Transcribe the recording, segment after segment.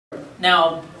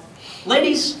Now,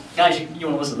 ladies, guys, you want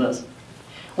to listen to this.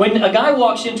 When a guy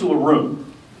walks into a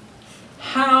room,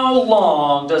 how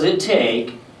long does it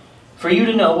take for you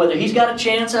to know whether he's got a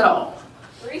chance at all?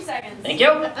 3 seconds. Thank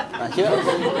you. Thank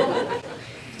you.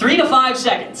 3 to 5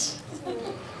 seconds.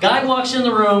 Guy walks in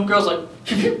the room, girl's like,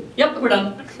 yep, we're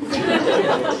done.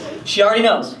 She already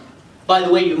knows. By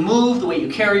the way you move, the way you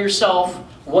carry yourself,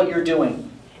 what you're doing.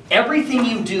 Everything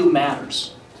you do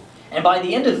matters. And by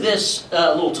the end of this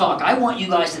little talk, I want you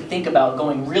guys to think about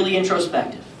going really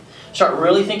introspective. Start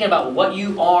really thinking about what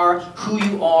you are, who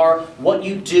you are, what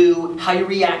you do, how you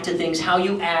react to things, how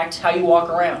you act, how you walk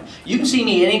around. You can see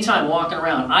me anytime walking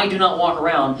around. I do not walk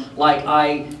around like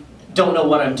I don't know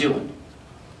what I'm doing.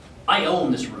 I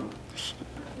own this room.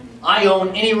 I own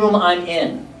any room I'm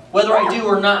in, whether I do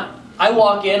or not. I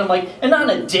walk in, I'm like, and not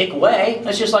in a dick way.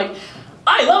 It's just like,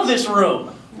 I love this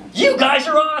room. You guys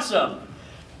are awesome.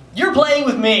 You're playing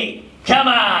with me. Come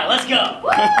on, let's go.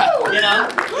 Woo! You know?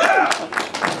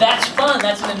 That's fun.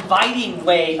 That's an inviting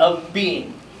way of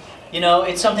being. You know,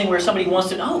 it's something where somebody wants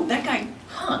to, oh, that guy,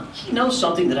 he knows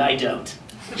something that I don't.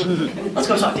 Let's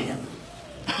go talk to him.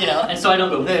 You know, and so I don't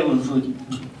go, hey,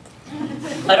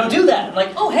 I don't do that. I'm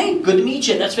like, oh, hey, good to meet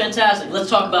you. That's fantastic. Let's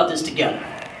talk about this together.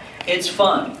 It's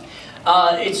fun.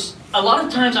 It's a lot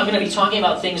of times I'm going to be talking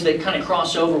about things that kind of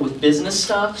cross over with business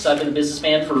stuff, because I've been a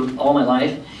businessman for all my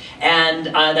life. And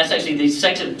that's actually the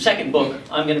second book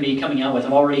I'm going to be coming out with.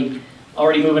 I'm already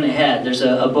moving ahead. There's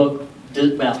a book.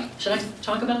 Well, should I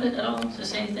talk about it at all? Should I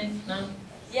say anything? No?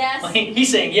 Yes. Well, he's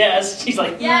saying yes. She's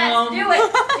like, yes, no. Do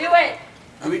it. Do it.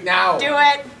 Do it now. Do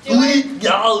it. Do it.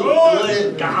 Go. Do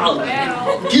it.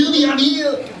 Go. Kill me, I'm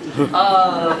here.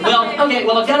 Well, okay.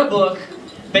 Well, I've got a book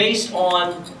based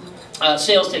on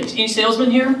sales techniques. Any salesmen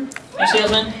here? Any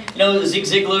salesmen? You know, the Zig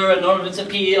Ziglar and Norman Vincent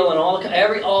Peale and all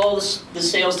the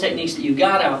sales techniques that you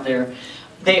got out there,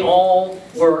 they all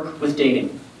work with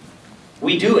dating.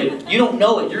 We do it. You don't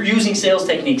know it. You're using sales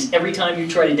techniques every time you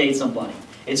try to date somebody.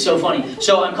 It's so funny.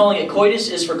 So I'm calling it Coitus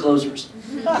is for Closers.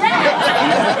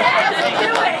 Yes!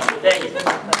 Do it! Thank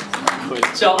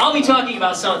you. So I'll be talking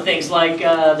about some things like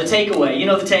the takeaway. You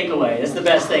know the takeaway. That's the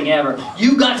best thing ever.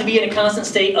 You've got to be in a constant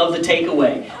state of the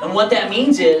takeaway. And what that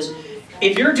means is,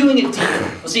 if you're doing a deal,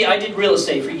 well, see, I did real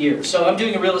estate for years, so I'm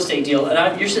doing a real estate deal,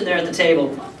 and you're sitting there at the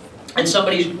table, and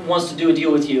somebody wants to do a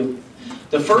deal with you.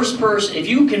 The first person, if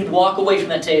you can walk away from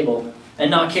that table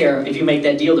and not care if you make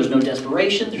that deal, there's no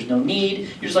desperation, there's no need.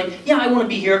 You're just like, yeah, I want to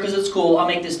be here because it's cool, I'll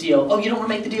make this deal. Oh, you don't want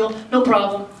to make the deal? No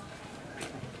problem.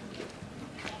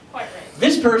 Quite right.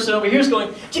 This person over here is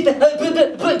going,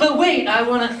 but wait, I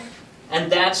want to...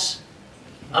 And that's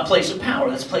a place of power.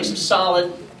 That's a place of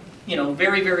solid, you know,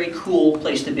 very, very cool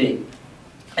place to be.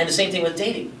 And the same thing with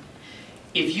dating.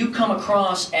 If you come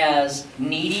across as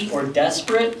needy or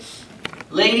desperate,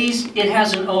 ladies, it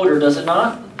has an odor, does it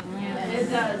not? Yeah, it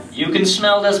does. You can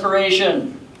smell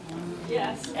desperation.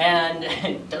 Yes. And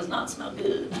it does not smell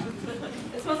good.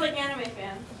 It smells like Anime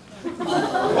Fan.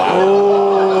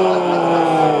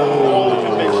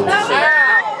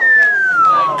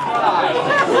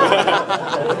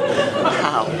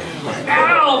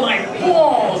 Ow, my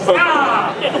balls!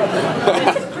 Ah!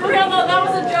 For real though, that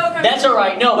was a joke. That's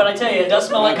alright, no, but I tell you, it does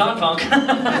smell like con funk.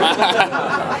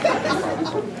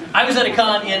 I was at a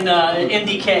con in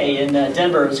MDK in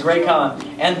Denver. It was a great con.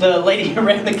 And the lady who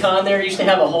ran the con there used to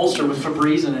have a holster with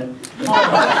Febreze in it. She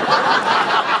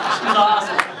was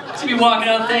awesome. She'd be walking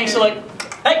out things, so like,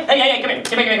 hey, come here,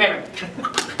 come here.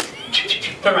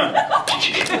 Turn around.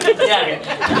 Yeah,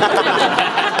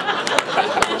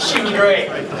 she was great.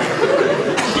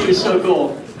 She was so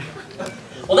cool.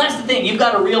 Well, that's the thing. You've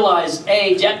got to realize,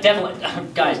 definitely,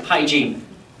 guys, hygiene.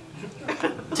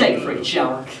 Take a freaking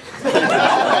shower.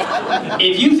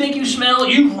 If you think you smell,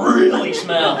 you really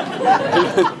smell.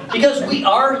 Because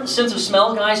our sense of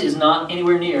smell, guys, is not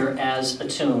anywhere near as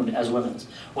attuned as women's.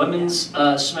 Women's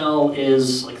smell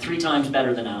is like 3 times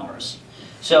better than ours.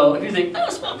 So if you think, oh, I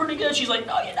smell pretty good, she's like,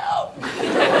 no, you don't.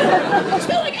 You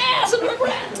smell like ass and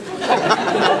regret.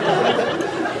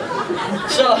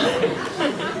 So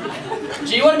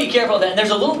you want to be careful of that. And there's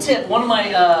a little tip. One of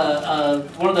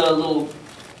the little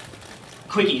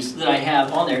quickies that I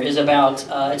have on there is about,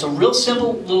 it's a real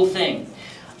simple little thing.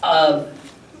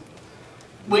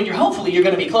 When hopefully you're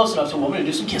going to be close enough to a woman to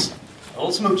do some kissing. A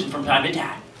little smooching from time to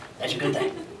time. That's a good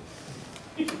thing.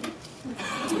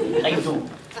 How you doing?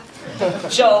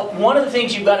 So one of the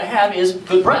things you've got to have is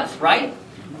good breath, right?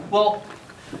 Well,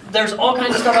 there's all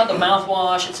kinds of stuff about the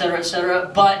mouthwash,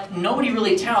 etc., but nobody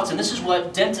really touts, and this is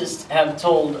what dentists have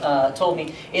told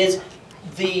me, is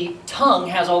the tongue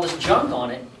has all this junk on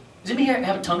it. Does anybody here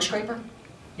have a tongue scraper?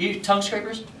 You use tongue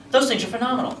scrapers? Those things are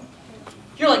phenomenal.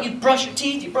 You're like, you brush your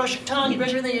teeth, you brush your tongue, you brush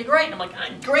everything, you're great. And I'm like,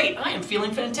 I'm great, I am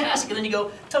feeling fantastic. And then you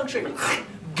go, tongue scraper,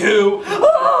 goo.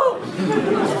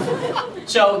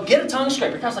 So get a tongue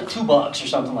scraper, it costs like $2 or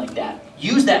something like that.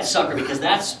 Use that sucker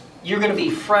because you're gonna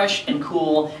be fresh and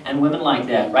cool, and women like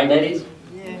that, right ladies?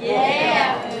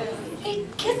 Yeah. He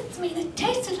kissed me and it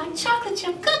tasted like chocolate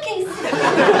chip cookies.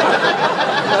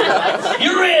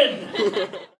 You're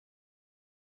in!